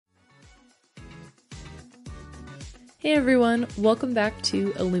Hey everyone, welcome back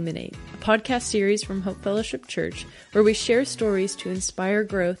to ILLUMINATE, a podcast series from Hope Fellowship Church where we share stories to inspire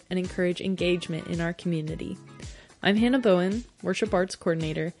growth and encourage engagement in our community. I'm Hannah Bowen, Worship Arts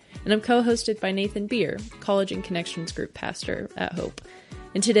Coordinator, and I'm co-hosted by Nathan Beer, College and Connections Group Pastor at Hope.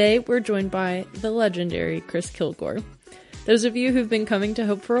 And today we're joined by the legendary Kris Kilgore. Those of you who've been coming to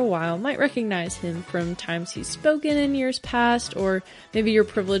Hope for a while might recognize him from times he's spoken in years past, or maybe you're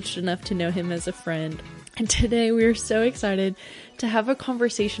privileged enough to know him as a friend. And today we are so excited to have a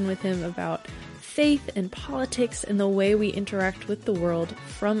conversation with him about faith and politics and the way we interact with the world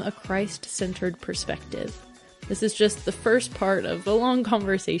from a Christ-centered perspective. This is just the first part of a long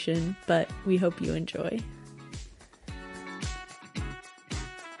conversation, but we hope you enjoy.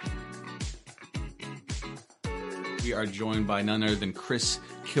 We are joined by none other than Kris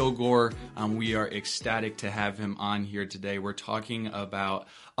Kilgore. We are ecstatic to have him on here today. We're talking about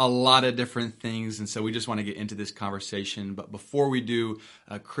a lot of different things, and so we just want to get into this conversation. But before we do,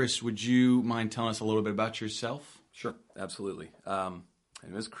 Kris, would you mind telling us a little bit about yourself? Sure, absolutely. My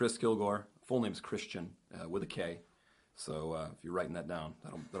name is Kris Kilgore. Full name is Christian with a K. So if you're writing that down,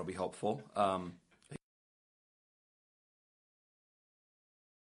 that'll be helpful. I'm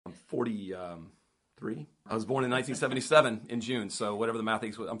 43. I was born in 1977 in June, so whatever the math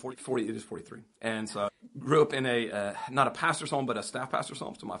is, I'm 40, it is 43. And so I grew up in not a pastor's home, but a staff pastor's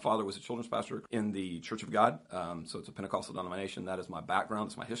home. So my father was a children's pastor in the Church of God. So it's a Pentecostal denomination. That is my background.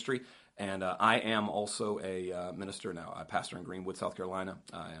 It's my history. And I am also a minister now. I pastor in Greenwood, South Carolina.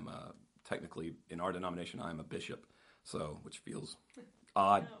 I am technically, in our denomination, I am a bishop, so which feels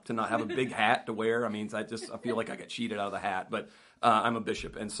odd to not have a big hat to wear. I mean, I feel like I got cheated out of the hat, but I'm a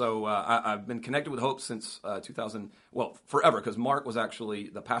bishop. And so I've been connected with Hope since 2000, well, forever, because Mark was actually,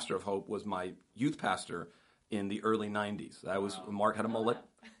 the pastor of Hope was my youth pastor in the early 90s. Mark had a mullet,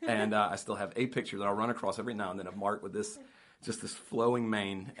 and I still have a picture that I'll run across every now and then of Mark with this flowing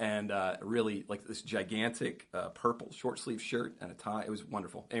mane and really like this gigantic purple short sleeve shirt and a tie. It was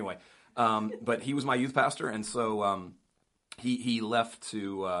wonderful. Anyway, but he was my youth pastor, and so he left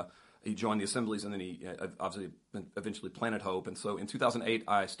to he joined the assemblies, and then he obviously eventually planted Hope. And so in 2008,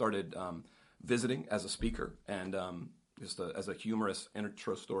 I started visiting as a speaker, and as a humorous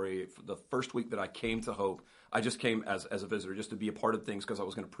intro story, for the first week that I came to Hope, I just came as a visitor, just to be a part of things because I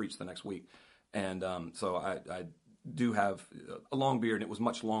was going to preach the next week. And so I do have a long beard, and it was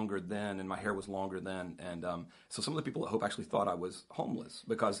much longer then, and my hair was longer then. And so some of the people at Hope actually thought I was homeless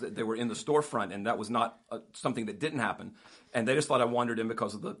because they were in the storefront, and that was not something that didn't happen. And they just thought I wandered in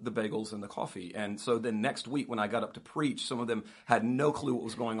because of the bagels and the coffee. And so then next week when I got up to preach, some of them had no clue what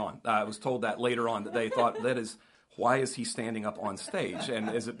was going on. I was told that later on, that they thought, why is he standing up on stage? And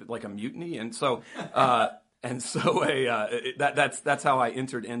is it like a mutiny? And so that's how I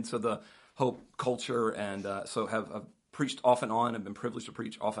entered into the Hope culture, and so have preached off and on, and been privileged to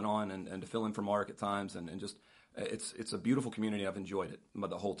preach off and on, and to fill in for Mark at times, and just it's a beautiful community. I've enjoyed it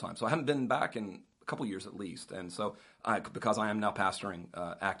the whole time. So I haven't been back in a couple years at least, and so because I am now pastoring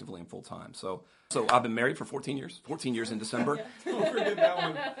actively and full time. So I've been married for 14 years. 14 years in December. Don't forget that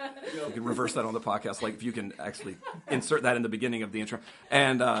one. You can reverse that on the podcast, like if you can actually insert that in the beginning of the intro.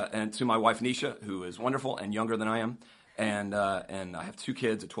 And to my wife Nisha, who is wonderful and younger than I am. And I have two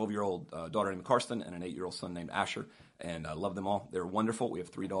kids, a 12-year-old daughter named Karsten and an 8-year-old son named Asher, and I love them all. They're wonderful. We have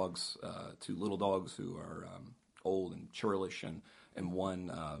 3 dogs, 2 little dogs who are old and churlish, and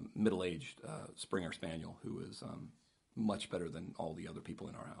one middle-aged Springer Spaniel who is much better than all the other people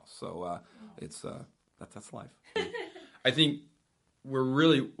in our house. So that's life. I think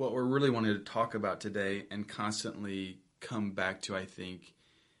what we're really wanting to talk about today and constantly come back to, I think,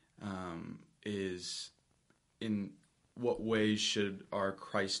 is in what ways should our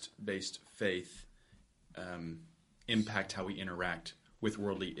Christ-based faith impact how we interact with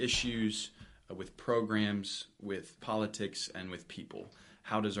worldly issues, with programs, with politics, and with people?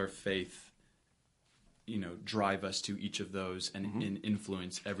 How does our faith, drive us to each of those and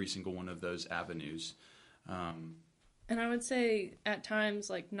influence every single one of those avenues? And I would say at times,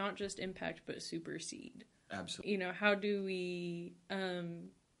 like, not just impact, but supersede. Absolutely. How do we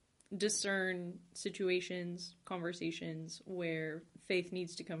discern situations, conversations where faith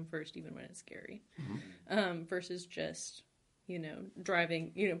needs to come first, even when it's scary, versus just,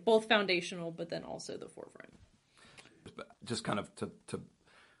 driving, both foundational, but then also the forefront. Just kind of to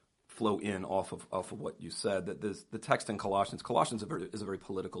flow in off of what you said, that the text in Colossians is a very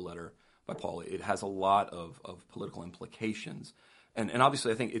political letter by Paul. It has a lot of political implications. And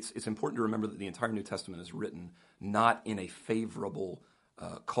obviously I think it's important to remember that the entire New Testament is written not in a favorable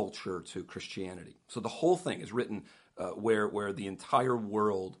culture to Christianity. So the whole thing is written where the entire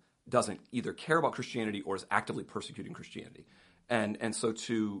world doesn't either care about Christianity or is actively persecuting Christianity. And so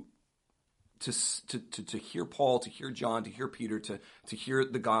to hear Paul, to hear John, to hear Peter, to hear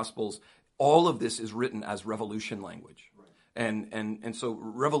the Gospels, all of this is written as revolution language. And so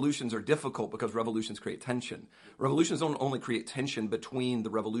revolutions are difficult because revolutions create tension. Revolutions don't only create tension between the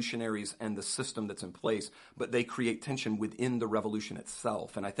revolutionaries and the system that's in place, but they create tension within the revolution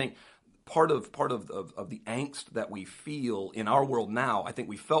itself. And I think part of the angst that we feel in our world now, I think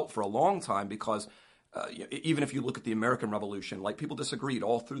we felt for a long time because even if you look at the American Revolution, like people disagreed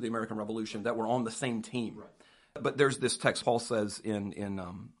all through the American Revolution that we're on the same team. Right. But there's this text Paul says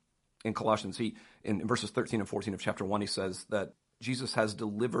in Colossians, in verses 13 and 14 of chapter 1, he says that Jesus has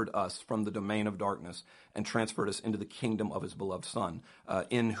delivered us from the domain of darkness and transferred us into the kingdom of his beloved Son,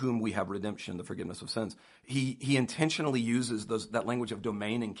 in whom we have redemption, the forgiveness of sins. He intentionally uses that language of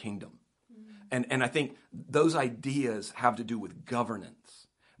domain and kingdom. And I think those ideas have to do with governance.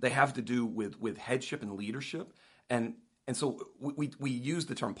 They have to do with headship and leadership. And so we use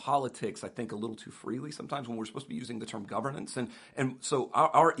the term politics, I think, a little too freely sometimes when we're supposed to be using the term governance. And so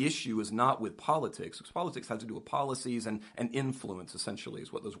our issue is not with politics, because politics has to do with policies and influence, essentially,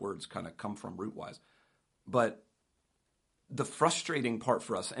 is what those words kind of come from root-wise. But the frustrating part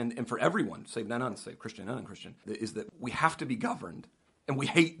for us, and for everyone, saved and unsaved, Christian and unchristian, is that we have to be governed. And we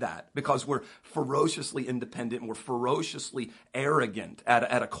hate that because we're ferociously independent and we're ferociously arrogant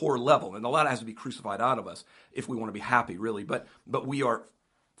at a core level. And a lot has to be crucified out of us if we want to be happy, really. But we are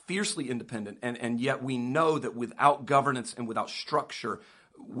fiercely independent, and yet we know that without governance and without structure,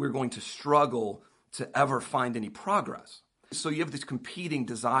 we're going to struggle to ever find any progress. So you have these competing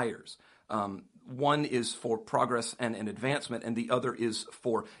desires. One is for progress and advancement, and the other is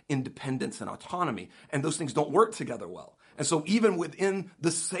for independence and autonomy. And those things don't work together well. And so even within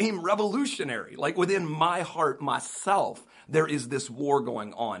the same revolutionary, like within my heart, myself, there is this war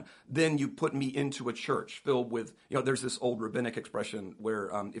going on. Then you put me into a church filled with, there's this old rabbinic expression where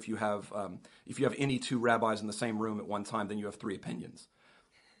if you have any two rabbis in the same room at one time, then you have three opinions.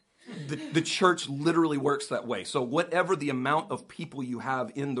 The church literally works that way. So whatever the amount of people you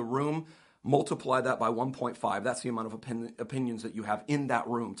have in the room, multiply that by 1.5. That's the amount of opinions that you have in that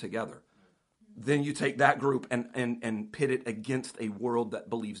room together. Then you take that group and pit it against a world that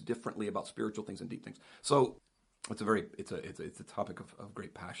believes differently about spiritual things and deep things. So it's a topic of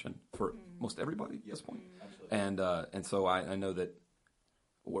great passion for most everybody at this point. And so I know that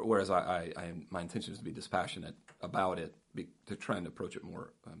whereas my intention is to be dispassionate about it, to try and approach it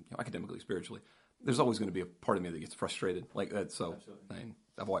more academically, spiritually, there's always going to be a part of me that gets frustrated like that. So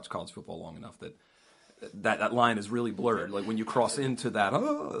I've watched college football long enough that line is really blurred. Like when you cross into that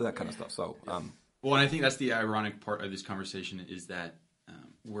kind of stuff. So, well, and I think that's the ironic part of this conversation is that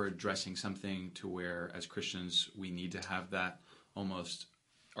we're addressing something to where, as Christians, we need to have that almost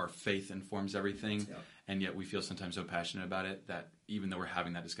our faith informs everything, and yet we feel sometimes so passionate about it that even though we're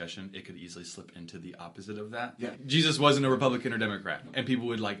having that discussion, it could easily slip into the opposite of that. Yeah. Jesus wasn't a Republican or Democrat, and people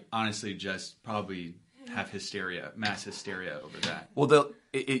would honestly just probably have mass hysteria over that. Well,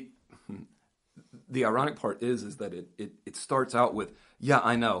 the ironic part is that it starts out with,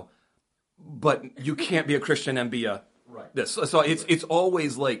 I know, but you can't be a Christian and be a this. So it's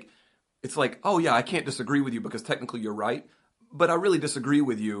always like, I can't disagree with you because technically you're right, but I really disagree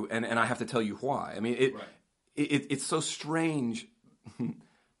with you and I have to tell you why. I mean, it's so strange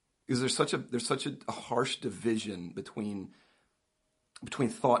because there's such a harsh division between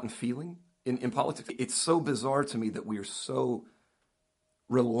thought and feeling in politics. It's so bizarre to me that we are so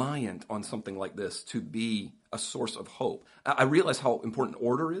reliant on something like this to be a source of hope. I realize how important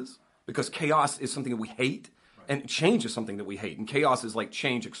order is because chaos is something that we hate and change is something that we hate. And chaos is like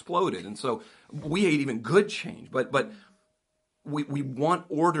change exploded. And so we hate even good change, but we want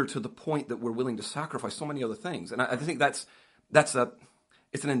order to the point that we're willing to sacrifice so many other things. And I think it's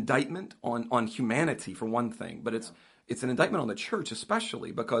an indictment on humanity for one thing, but it's an indictment on the church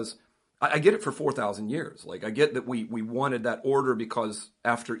especially because I get it for 4,000 years. Like I get that we wanted that order because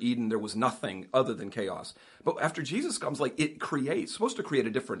after Eden there was nothing other than chaos. But after Jesus comes, it's supposed to create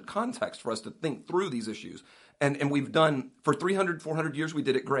a different context for us to think through these issues. And we've done, for 300, 400 years, we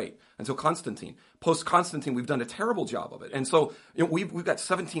did it great. Until Constantine. Post-Constantine, we've done a terrible job of it. And so we've got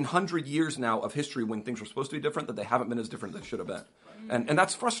 1,700 years now of history when things were supposed to be different, that they haven't been as different as they should have been. And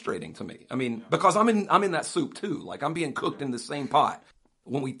that's frustrating to me. I mean, because I'm in that soup too. Like I'm being cooked in the same pot.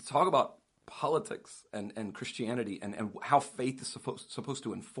 When we talk about politics and Christianity and how faith is supposed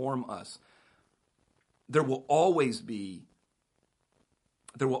to inform us, there will always be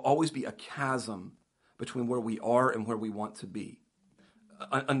a chasm between where we are and where we want to be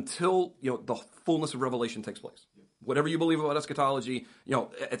until the fullness of revelation takes place. whatever you believe about eschatology,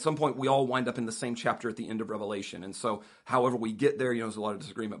 at some point we all wind up in the same chapter at the end of Revelation. And so however we get there, there's a lot of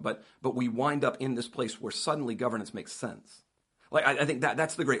disagreement, but we wind up in this place where suddenly governance makes sense. Like, I think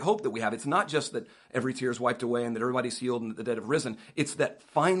that's the great hope that we have. It's not just that every tear is wiped away and that everybody's healed and that the dead have risen. It's that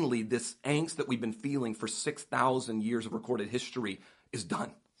finally this angst that we've been feeling for 6,000 years of recorded history is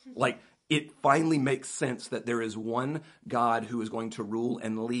done. Like, it finally makes sense that there is one God who is going to rule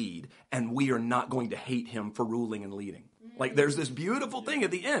and lead, and we are not going to hate him for ruling and leading. Like, there's this beautiful thing at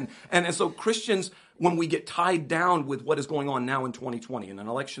the end. And so Christians, when we get tied down with what is going on now in 2020, in an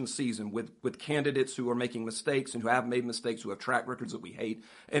election season, with candidates who are making mistakes and who have made mistakes, who have track records that we hate,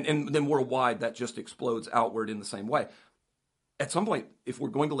 and then worldwide that just explodes outward in the same way. At some point, if we're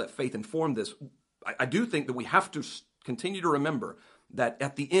going to let faith inform this, I do think that we have to continue to remember that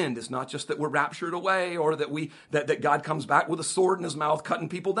at the end, it's not just that we're raptured away or that God comes back with a sword in his mouth cutting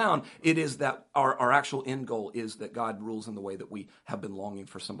people down. It is that our actual end goal is that God rules in the way that we have been longing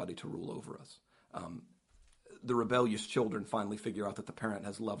for somebody to rule over us. The rebellious children finally figure out that the parent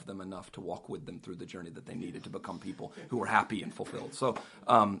has loved them enough to walk with them through the journey that they needed to become people who are happy and fulfilled. So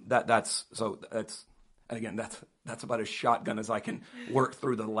that's about as shotgun as I can work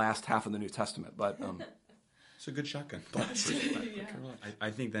through the last half of the New Testament. But it's a good shotgun.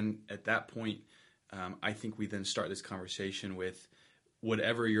 I think then at that point, I think we then start this conversation with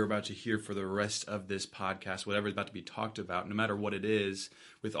whatever you're about to hear for the rest of this podcast, whatever is about to be talked about, no matter what it is,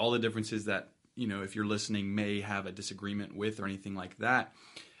 with all the differences that, if you're listening, may have a disagreement with or anything like that.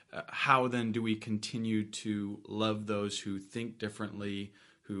 How then do we continue to love those who think differently,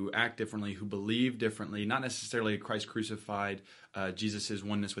 who act differently, who believe differently, not necessarily Christ crucified, Jesus'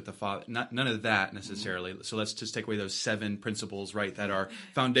 oneness with the Father, none of that necessarily. Mm-hmm. So let's just take away those 7 principles, right, that are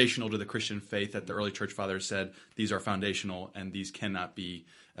foundational to the Christian faith that the early church fathers said these are foundational and these cannot be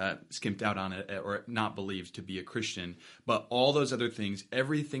skimped out on it or not believed to be a Christian. But all those other things,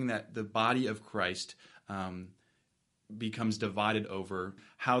 everything that the body of Christ becomes divided over,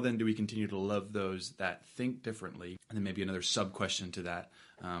 how then do we continue to love those that think differently? And then maybe another sub-question to that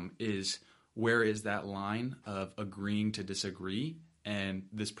is, where is that line of agreeing to disagree? And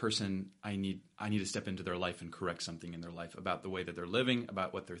this person, I need to step into their life and correct something in their life about the way that they're living,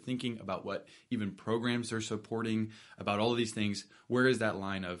 about what they're thinking, about what even programs they're supporting, about all of these things. Where is that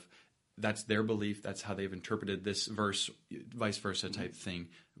line of that's their belief, that's how they've interpreted this verse, vice versa type thing?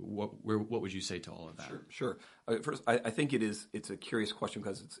 What would you say to all of that? Sure. First, I think it's a curious question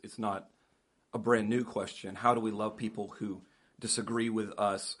because it's not a brand new question. How do we love people who disagree with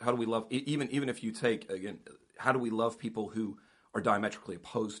us? How do we love, even if you take, again, how do we love people who are diametrically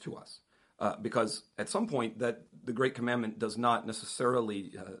opposed to us? Because at some point that the Great Commandment does not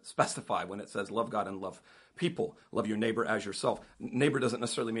necessarily specify when it says love God and love people, love your neighbor as yourself. Neighbor doesn't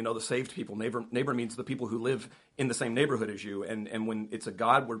necessarily mean, the saved people. Neighbor means the people who live in the same neighborhood as you. And when it's a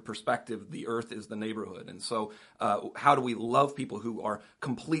Godward perspective, the earth is the neighborhood. And so how do we love people who are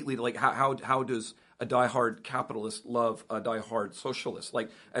completely, like, how does a diehard capitalist love a diehard socialist?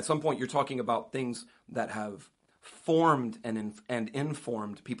 Like, at some point you're talking about things that have formed and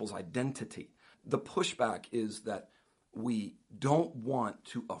informed people's identity. The pushback is that we don't want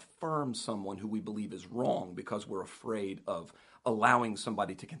to affirm someone who we believe is wrong because we're afraid of allowing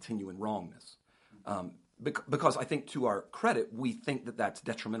somebody to continue in wrongness. Because I think, to our credit, we think that that's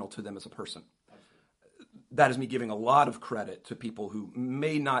detrimental to them as a person. That is me giving a lot of credit to people who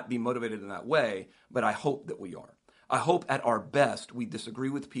may not be motivated in that way, but I hope that we are. I hope at our best we disagree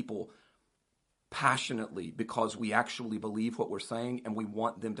with people passionately because we actually believe what we're saying and we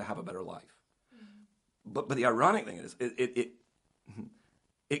want them to have a better life. But the ironic thing is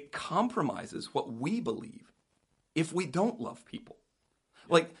it compromises what we believe if we don't love people.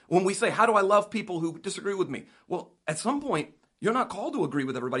 Like, when we say, how do I love people who disagree with me? Well, at some point, you're not called to agree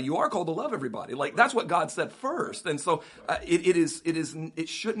with everybody. You are called to love everybody. Like, that's what God said first. And so it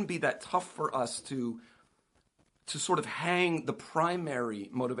shouldn't be that tough for us to sort of hang the primary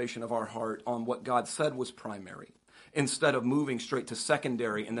motivation of our heart on what God said was primary, instead of moving straight to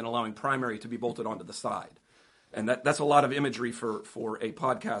secondary and then allowing primary to be bolted onto the side. And that's a lot of imagery for a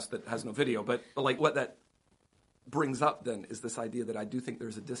podcast that has no video. But like, what that brings up then is this idea that I do think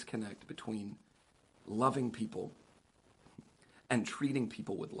there's a disconnect between loving people and treating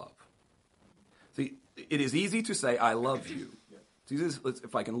people with love. See, it is easy to say, I love you. It's easy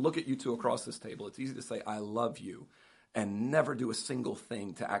if I can look at you two across this table, it's easy to say, I love you, and never do a single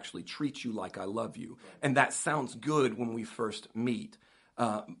thing to actually treat you like I love you. And that sounds good when we first meet.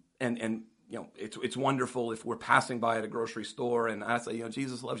 And it's wonderful if we're passing by at a grocery store and I say,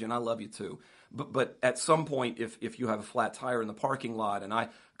 Jesus loves you and I love you too. But at some point, if you have a flat tire in the parking lot and I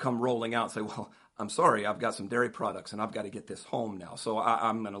come rolling out and say, well, I'm sorry, I've got some dairy products and I've got to get this home now. So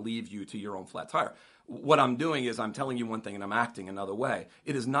I'm going to leave you to your own flat tire. What I'm doing is I'm telling you one thing and I'm acting another way.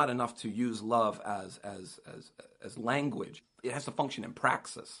 It is not enough to use love as language. It has to function in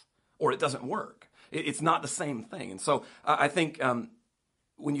praxis or it doesn't work. It's not the same thing. And so I think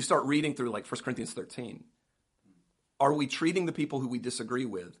when you start reading through like 1 Corinthians 13, are we treating the people who we disagree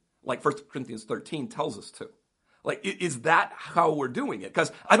with like 1 Corinthians 13 tells us to? Like, is that how we're doing it?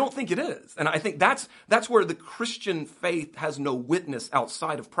 Because I don't think it is. And I think that's where the Christian faith has no witness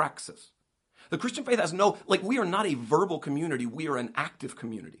outside of praxis. The Christian faith has no, like, we are not a verbal community. We are an active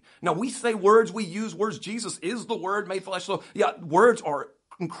community. Now, we say words, we use words. Jesus is the Word made flesh. So, yeah, words are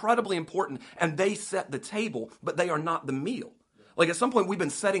incredibly important, and they set the table, but they are not the meal. Like, at some point, we've been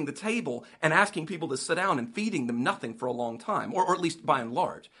setting the table and asking people to sit down and feeding them nothing for a long time, or at least by and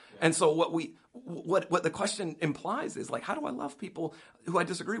large. Yeah. And so what the question implies is, like, how do I love people who I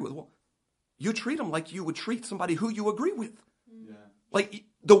disagree with? Well, you treat them like you would treat somebody who you agree with. Yeah. Like,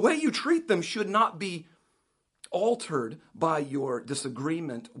 the way you treat them should not be altered by your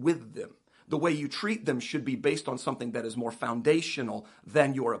disagreement with them. The way you treat them should be based on something that is more foundational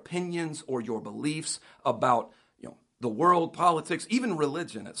than your opinions or your beliefs about the world, politics, even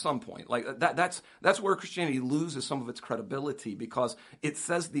religion at some point. Like that's where Christianity loses some of its credibility, because it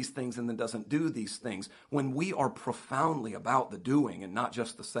says these things and then doesn't do these things when we are profoundly about the doing and not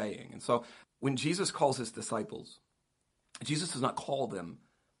just the saying. And so when Jesus calls his disciples, Jesus does not call them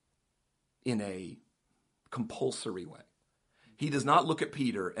in a compulsory way. He does not look at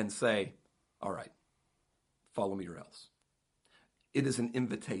Peter and say, all right, follow me or else. It is an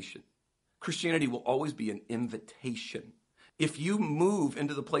invitation. Christianity will always be an invitation. If you move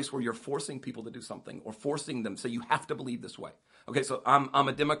into the place where you're forcing people to do something or forcing them, say you have to believe this way. Okay, so I'm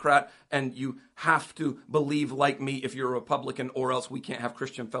a Democrat and you have to believe like me if you're a Republican, or else we can't have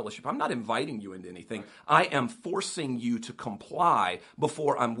Christian fellowship. I'm not inviting you into anything. I am forcing you to comply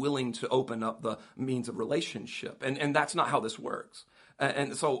before I'm willing to open up the means of relationship. And that's not how this works.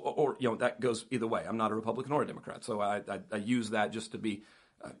 And so, or that goes either way. I'm not a Republican or a Democrat. So I use that just to be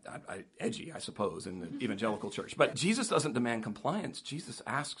edgy, I suppose, in the evangelical church. But Jesus doesn't demand compliance. Jesus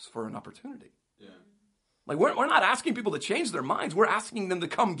asks for an opportunity. Yeah. Like, we're not asking people to change their minds. We're asking them to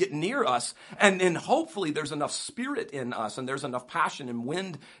come get near us. And then hopefully there's enough spirit in us and there's enough passion and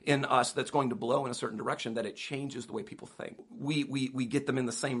wind in us that's going to blow in a certain direction that it changes the way people think. We get them in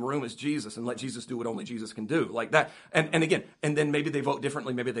the same room as Jesus and let Jesus do what only Jesus can do. Like that. And again, and then maybe they vote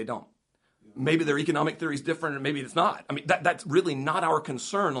differently, maybe they don't. Maybe their economic theory is different, and maybe it's not. I mean, that's really not our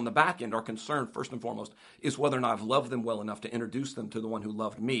concern on the back end. Our concern, first and foremost, is whether or not I've loved them well enough to introduce them to the one who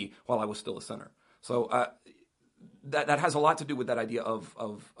loved me while I was still a sinner. So that has a lot to do with that idea of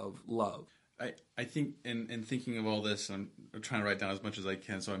love. I think in thinking of all this, I'm trying to write down as much as I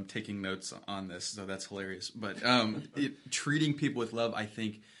can, so I'm taking notes on this, so that's hilarious. But treating people with love, I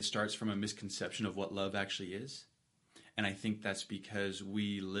think, starts from a misconception of what love actually is. And I think that's because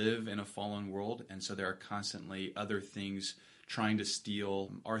we live in a fallen world, and so there are constantly other things trying to steal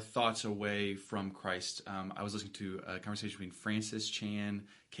our thoughts away from Christ. I was listening to a conversation between Francis Chan,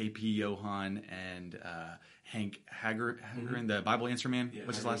 K.P. Johann, and Hank Hagerin, the Bible Answer Man. Yeah,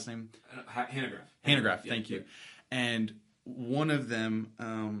 what's his last name? Hanegraaff, thank you. And one of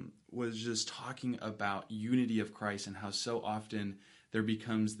them was just talking about unity of Christ and how so often there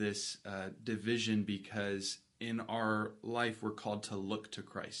becomes this division because in our life, we're called to look to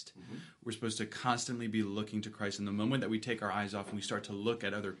Christ. Mm-hmm. We're supposed to constantly be looking to Christ. And the moment that we take our eyes off and we start to look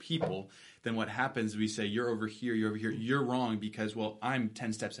at other people, then what happens is we say, you're over here, you're wrong because, well, I'm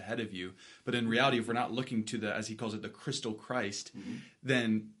 10 steps ahead of you. But in reality, if we're not looking to the, as he calls it, the crystal Christ, mm-hmm.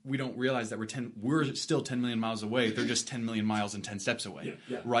 then we don't realize that we're still 10 million miles away. They're just 10 million miles and 10 steps away,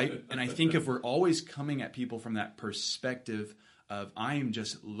 right? And I think if we're always coming at people from that perspective of I am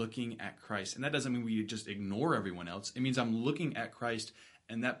just looking at Christ. And that doesn't mean we just ignore everyone else. It means I'm looking at Christ,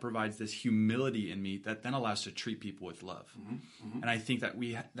 and that provides this humility in me that then allows to treat people with love. Mm-hmm, mm-hmm. And I think that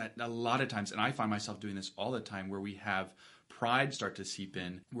that a lot of times, and I find myself doing this all the time, where we have pride start to seep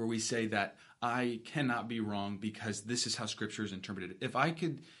in, where we say that I cannot be wrong because this is how Scripture is interpreted. If I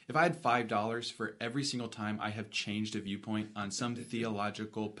had $5 for every single time I have changed a viewpoint on some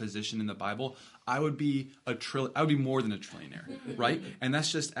theological position in the Bible, I would be more than a trillionaire, right? And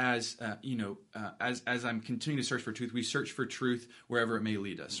that's just as I'm continuing to search for truth. We search for truth wherever it may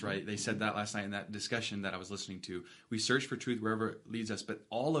lead us, right? They said that last night in that discussion that I was listening to. We search for truth wherever it leads us, but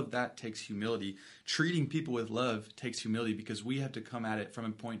all of that takes humility. Treating people with love takes humility because we have to come at it from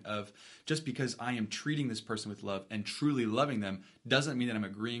a point of just because I am treating this person with love and truly loving them doesn't mean that I'm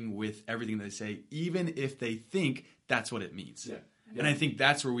agreeing with everything they say, even if they think that's what it means. Yeah. And I think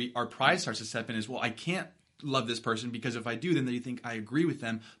that's where our pride starts to step in is, well, I can't love this person because if I do, then they think I agree with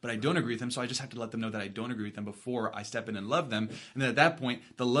them, but I don't agree with them. So I just have to let them know that I don't agree with them before I step in and love them. And then at that point,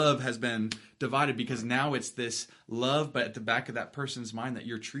 the love has been divided because now it's this love, but at the back of that person's mind that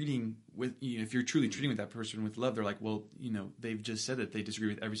you're treating with, if you're truly treating with that person with love, they're like, well, they've just said that they disagree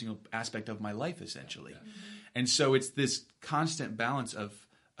with every single aspect of my life, essentially. Mm-hmm. And so it's this constant balance of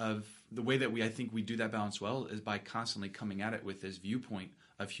the way that I think we do that balance well is by constantly coming at it with this viewpoint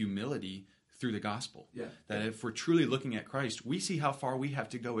of humility through the gospel. Yeah. That if we're truly looking at Christ, we see how far we have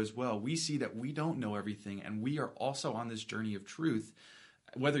to go as well. We see that we don't know everything, and we are also on this journey of truth.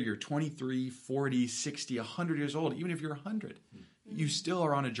 Whether you're 23, 40, 60, 100 years old, even if you're 100, you still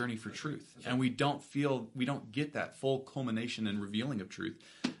are on a journey for truth. And we don't get that full culmination and revealing of truth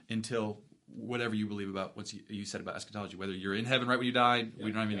until whatever you believe about what you said about eschatology, whether you're in heaven right when you died.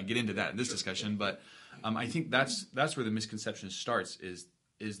 We don't even get into that in this discussion, but I think that's where the misconception starts is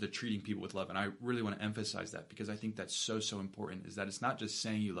the treating people with love. And I really want to emphasize that because I think that's so important, is that it's not just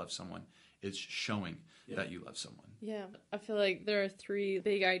saying you love someone, it's showing that you love someone. Yeah. I feel like there are three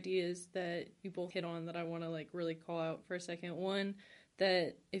big ideas that you both hit on that I want to really call out for a second. One,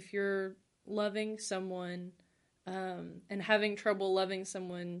 that if you're loving someone and having trouble loving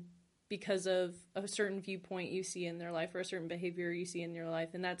someone because of a certain viewpoint you see in their life or a certain behavior you see in your life,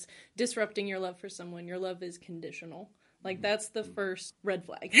 and that's disrupting your love for someone, your love is conditional. That's the first red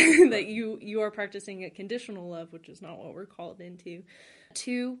flag, that you are practicing a conditional love, which is not what we're called into.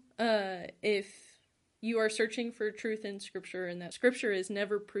 Two, if you are searching for truth in Scripture and that Scripture is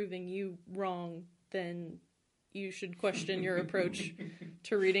never proving you wrong, then you should question your approach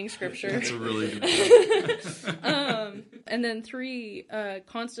to reading Scripture. That's a really good point. And then three,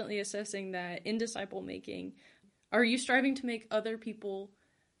 constantly assessing that in disciple making, are you striving to make other people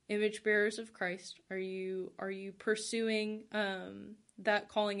image bearers of Christ? Are you pursuing that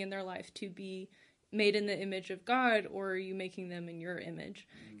calling in their life to be made in the image of God, or are you making them in your image?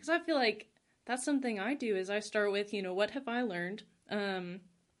 Because I feel like that's something I do, is I start with, what have I learned?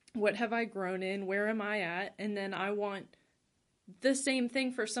 What have I grown in? Where am I at? And then I want the same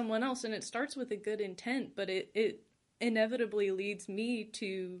thing for someone else. And it starts with a good intent, but it inevitably leads me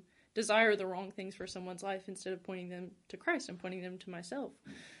to desire the wrong things for someone's life instead of pointing them to Christ and pointing them to myself.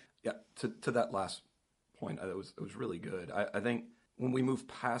 Yeah, to that last point, it was really good. I think when we move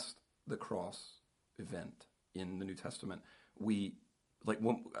past the cross event in the New Testament, I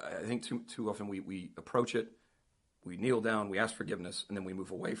think too often we approach it, we kneel down, we ask forgiveness, and then we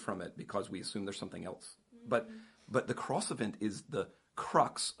move away from it because we assume there's something else. Mm-hmm. But the cross event is the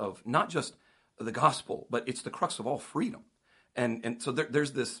crux of not just the gospel, but it's the crux of all freedom. And so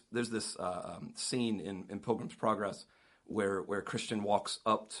there's this scene in Pilgrim's Progress where Christian walks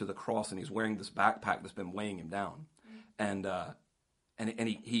up to the cross and he's wearing this backpack that's been weighing him down, and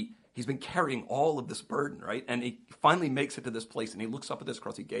he's been carrying all of this burden, right? And he finally makes it to this place, and he looks up at this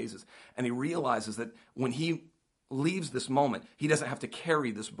cross, he gazes, and he realizes that when he leaves this moment, he doesn't have to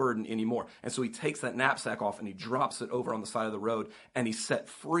carry this burden anymore. And so he takes that knapsack off and he drops it over on the side of the road, and he's set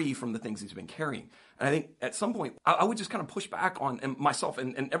free from the things he's been carrying. And I think at some point, I would just kind of push back on myself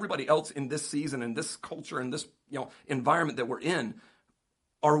and everybody else in this season, in this culture, in this environment that we're in.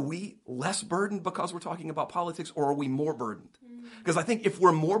 Are we less burdened because we're talking about politics, or are we more burdened? Because I think if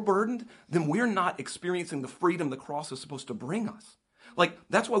we're more burdened, then we're not experiencing the freedom the cross is supposed to bring us.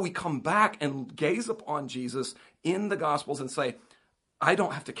 That's why we come back and gaze upon Jesus in the Gospels and say, I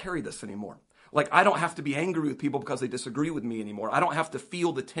don't have to carry this anymore. I don't have to be angry with people because they disagree with me anymore. I don't have to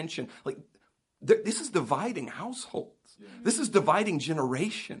feel the tension. This is dividing households. Yeah. This is dividing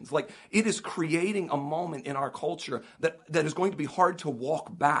generations. It is creating a moment in our culture that is going to be hard to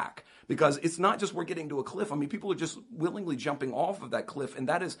walk back, because it's not just we're getting to a cliff. I mean, people are just willingly jumping off of that cliff. And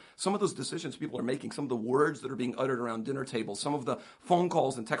that is some of those decisions people are making, some of the words that are being uttered around dinner tables, some of the phone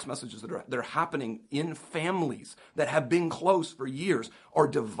calls and text messages that are happening in families that have been close for years are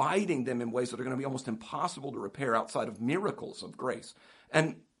dividing them in ways that are going to be almost impossible to repair outside of miracles of grace.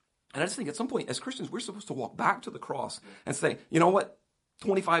 And I just think at some point, as Christians, we're supposed to walk back to the cross and say, you know what?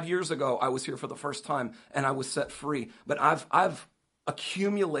 25 years ago, I was here for the first time and I was set free. But I've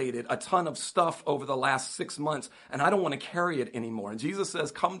accumulated a ton of stuff over the last 6 months, and I don't want to carry it anymore. And Jesus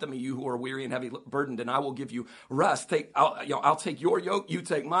says, come to me, you who are weary and heavy burdened, and I will give you rest. I'll take your yoke, you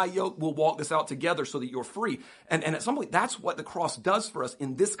take my yoke. We'll walk this out together so that you're free. And at some point, that's what the cross does for us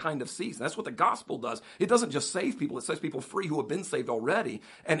in this kind of season. That's what the gospel does. It doesn't just save people. It sets people free who have been saved already.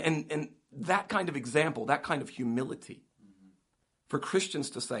 And that kind of example, that kind of humility for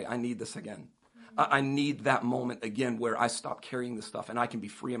Christians to say, I need this again. I need that moment again where I stop carrying this stuff and I can be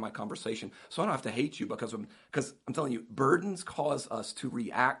free in my conversation. So I don't have to hate you because I'm telling you, burdens cause us to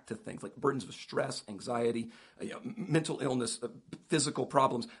react to things like burdens of stress, anxiety, mental illness, physical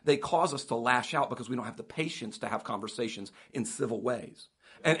problems. They cause us to lash out because we don't have the patience to have conversations in civil ways.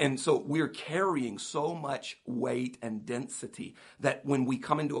 And so we're carrying so much weight and density that when we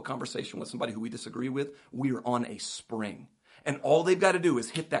come into a conversation with somebody who we disagree with, we're on a spring. And all they've got to do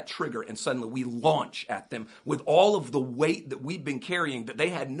is hit that trigger, and suddenly we launch at them with all of the weight that we've been carrying that they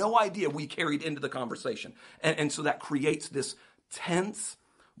had no idea we carried into the conversation. And so that creates this tense,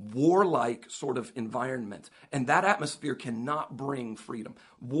 warlike sort of environment. And that atmosphere cannot bring freedom.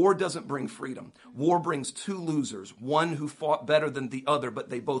 War doesn't bring freedom. War brings two losers, one who fought better than the other, but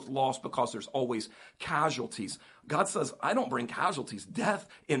they both lost because there's always casualties. God says, I don't bring casualties. Death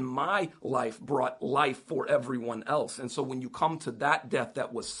in my life brought life for everyone else. And so when you come to that death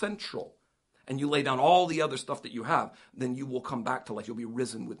that was central, and you lay down all the other stuff that you have, then you will come back to life. You'll be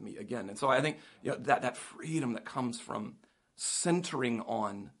risen with me again. And so I think that freedom that comes from centering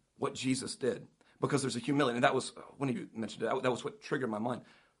on what Jesus did, because there's a humility. And that was, when you mentioned it, that was what triggered my mind.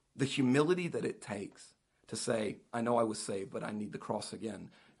 The humility that it takes to say, I know I was saved, but I need the cross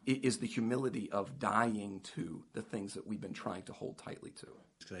again, is the humility of dying to the things that we've been trying to hold tightly to.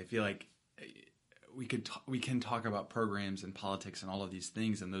 Because I feel like we can talk about programs and politics and all of these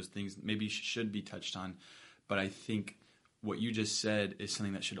things, and those things maybe should be touched on. But I think what you just said is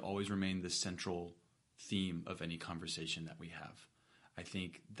something that should always remain the central theme of any conversation that we have. I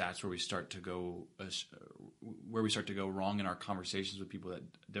think that's where we start to go wrong in our conversations with people that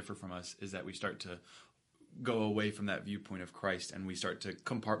differ from us, is that we start to go away from that viewpoint of Christ, and we start to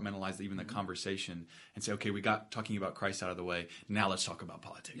compartmentalize even the conversation and say, okay, we got talking about Christ out of the way. Now let's talk about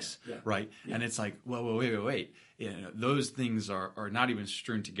politics, right? Yeah. And it's like, well, wait. Those things are not even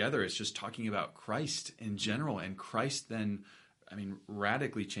strewn together. It's just talking about Christ in general, and Christ then,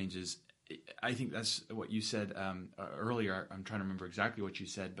 radically changes. I think that's what you said earlier. I'm trying to remember exactly what you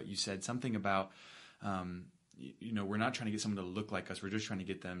said, but you said something about, we're not trying to get someone to look like us. We're just trying to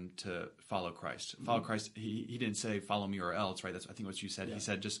get them to follow Christ. Follow Christ. He didn't say follow me or else, right? That's I think what you said. Yeah. He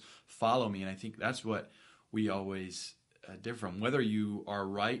said just follow me, and I think that's what we always differ from. Whether you are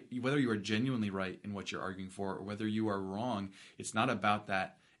right, whether you are genuinely right in what you're arguing for, or whether you are wrong, it's not about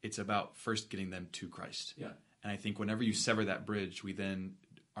that. It's about first getting them to Christ. Yeah. And I think whenever you sever that bridge, we then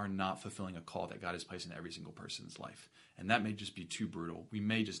are not fulfilling a call that God has placed in every single person's life. And that may just be too brutal. We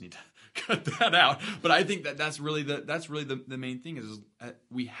may just need to cut that out. But I think that's really the main thing is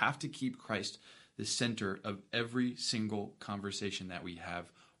we have to keep Christ the center of every single conversation that we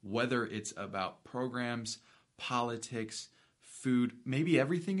have, whether it's about programs, politics, food, maybe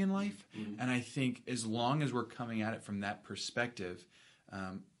everything in life. Mm-hmm. And I think as long as we're coming at it from that perspective,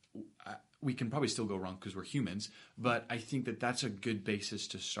 we can probably still go wrong because we're humans, but I think that that's a good basis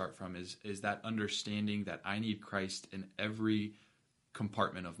to start from is that understanding that I need Christ in every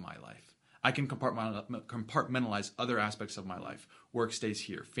compartment of my life. I can compartmentalize other aspects of my life. Work stays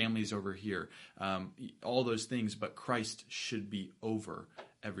here, family's over here, all those things, but Christ should be over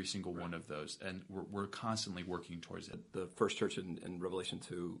every single one of those, and we're constantly working towards it. The first church in Revelation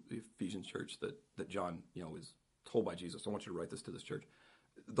 2, the Ephesian church that John is told by Jesus, I want you to write this to this church.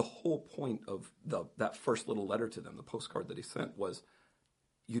 The whole point of that first little letter to them, the postcard that he sent, was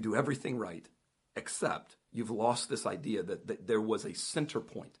you do everything right, except you've lost this idea that there was a center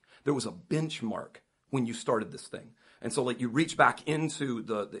point. There was a benchmark when you started this thing. And so you reach back into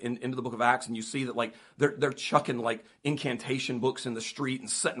into the book of Acts, and you see that they're chucking incantation books in the street and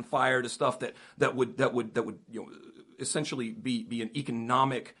setting fire to stuff that would essentially be an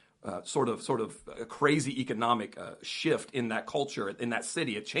economic sort of a crazy economic shift in that culture, in that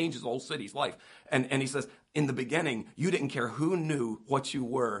city. It changes the whole city's life. And he says, in the beginning, you didn't care who knew what you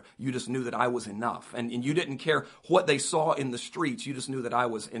were. You just knew that I was enough. And you didn't care what they saw in the streets. You just knew that I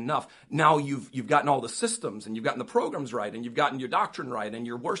was enough. Now you've gotten all the systems, and you've gotten the programs right, and you've gotten your doctrine right, and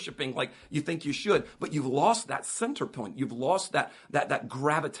you're worshiping like you think you should. But you've lost that center point. You've lost that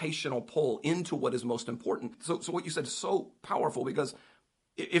gravitational pull into what is most important. So what you said is so powerful, because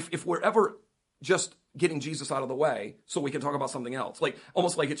if we're ever just getting Jesus out of the way so we can talk about something else,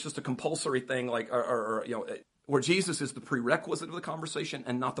 almost like it's just a compulsory thing, where Jesus is the prerequisite of the conversation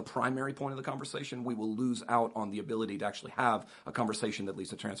and not the primary point of the conversation, we will lose out on the ability to actually have a conversation that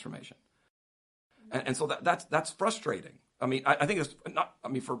leads to transformation. And so that's frustrating. I think it's not,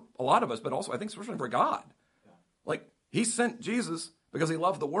 for a lot of us, but also I think it's frustrating for God. He sent Jesus because he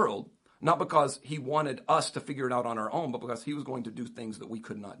loved the world, not because he wanted us to figure it out on our own, but because he was going to do things that we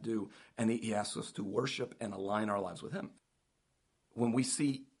could not do. And he asks us to worship and align our lives with him. When we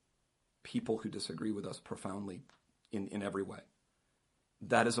see people who disagree with us profoundly in every way.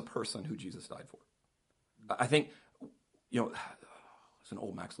 That is a person who Jesus died for. I think, it's an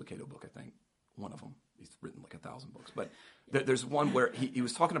old Max Lucado book, I think. One of them. He's written like 1,000 books. But there's one where he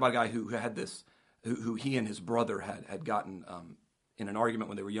was talking about a guy who had this, who he and his brother had gotten in an argument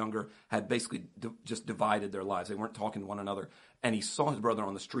when they were younger, had basically just divided their lives. They weren't talking to one another. And he saw his brother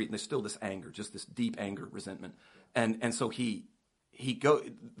on the street, and there's still this anger, just this deep anger, resentment. And so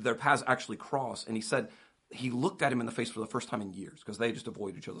their paths actually cross, and he said he looked at him in the face for the first time in years because they just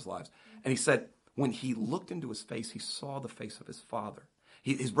avoided each other's lives. And he said when he looked into his face, he saw the face of his father.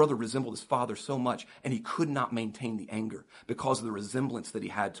 His brother resembled his father so much, and he could not maintain the anger because of the resemblance that he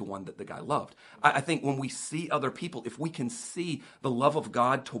had to one that the guy loved. I think when we see other people, if we can see the love of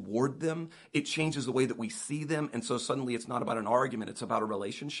God toward them, it changes the way that we see them. And so suddenly it's not about an argument, it's about a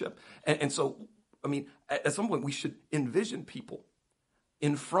relationship. And so, I mean, at some point we should envision people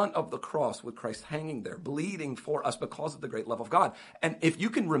in front of the cross with Christ hanging there, bleeding for us because of the great love of God. And if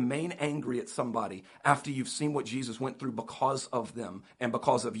you can remain angry at somebody after you've seen what Jesus went through because of them and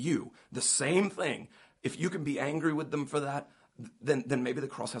because of you, the same thing, if you can be angry with them for that, then maybe the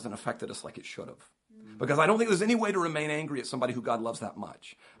cross hasn't affected us like it should have. Because I don't think there's any way to remain angry at somebody who God loves that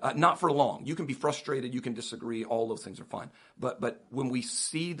much. Not for long. You can be frustrated, you can disagree, all those things are fine. But when we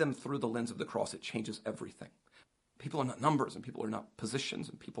see them through the lens of the cross, it changes everything. People are not numbers, and people are not positions,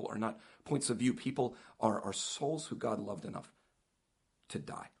 and people are not points of view. People are souls who God loved enough to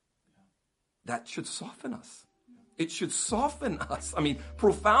die. That should soften us. It should soften us, I mean,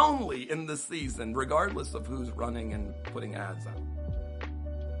 profoundly in this season, regardless of who's running and putting ads out.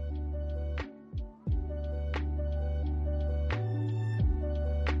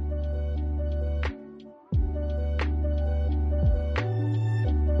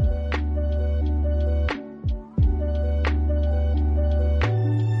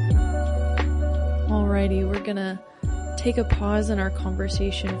 We're gonna take a pause in our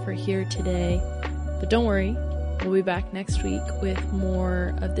conversation for here today, but don't worry, we'll be back next week with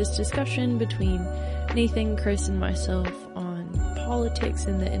more of this discussion between Nathan, Kris, and myself on politics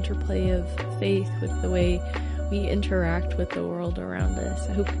and the interplay of faith with the way we interact with the world around us.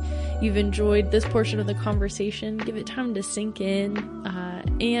 I hope you've enjoyed this portion of the conversation. Give it time to sink in,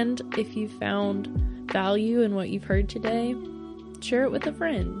 and if you found value in what you've heard today, share it with a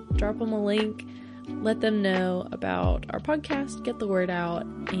friend. Drop them a link. Let them know about our podcast, get the word out,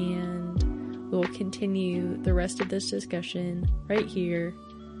 and we'll continue the rest of this discussion right here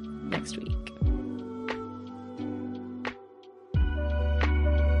next week.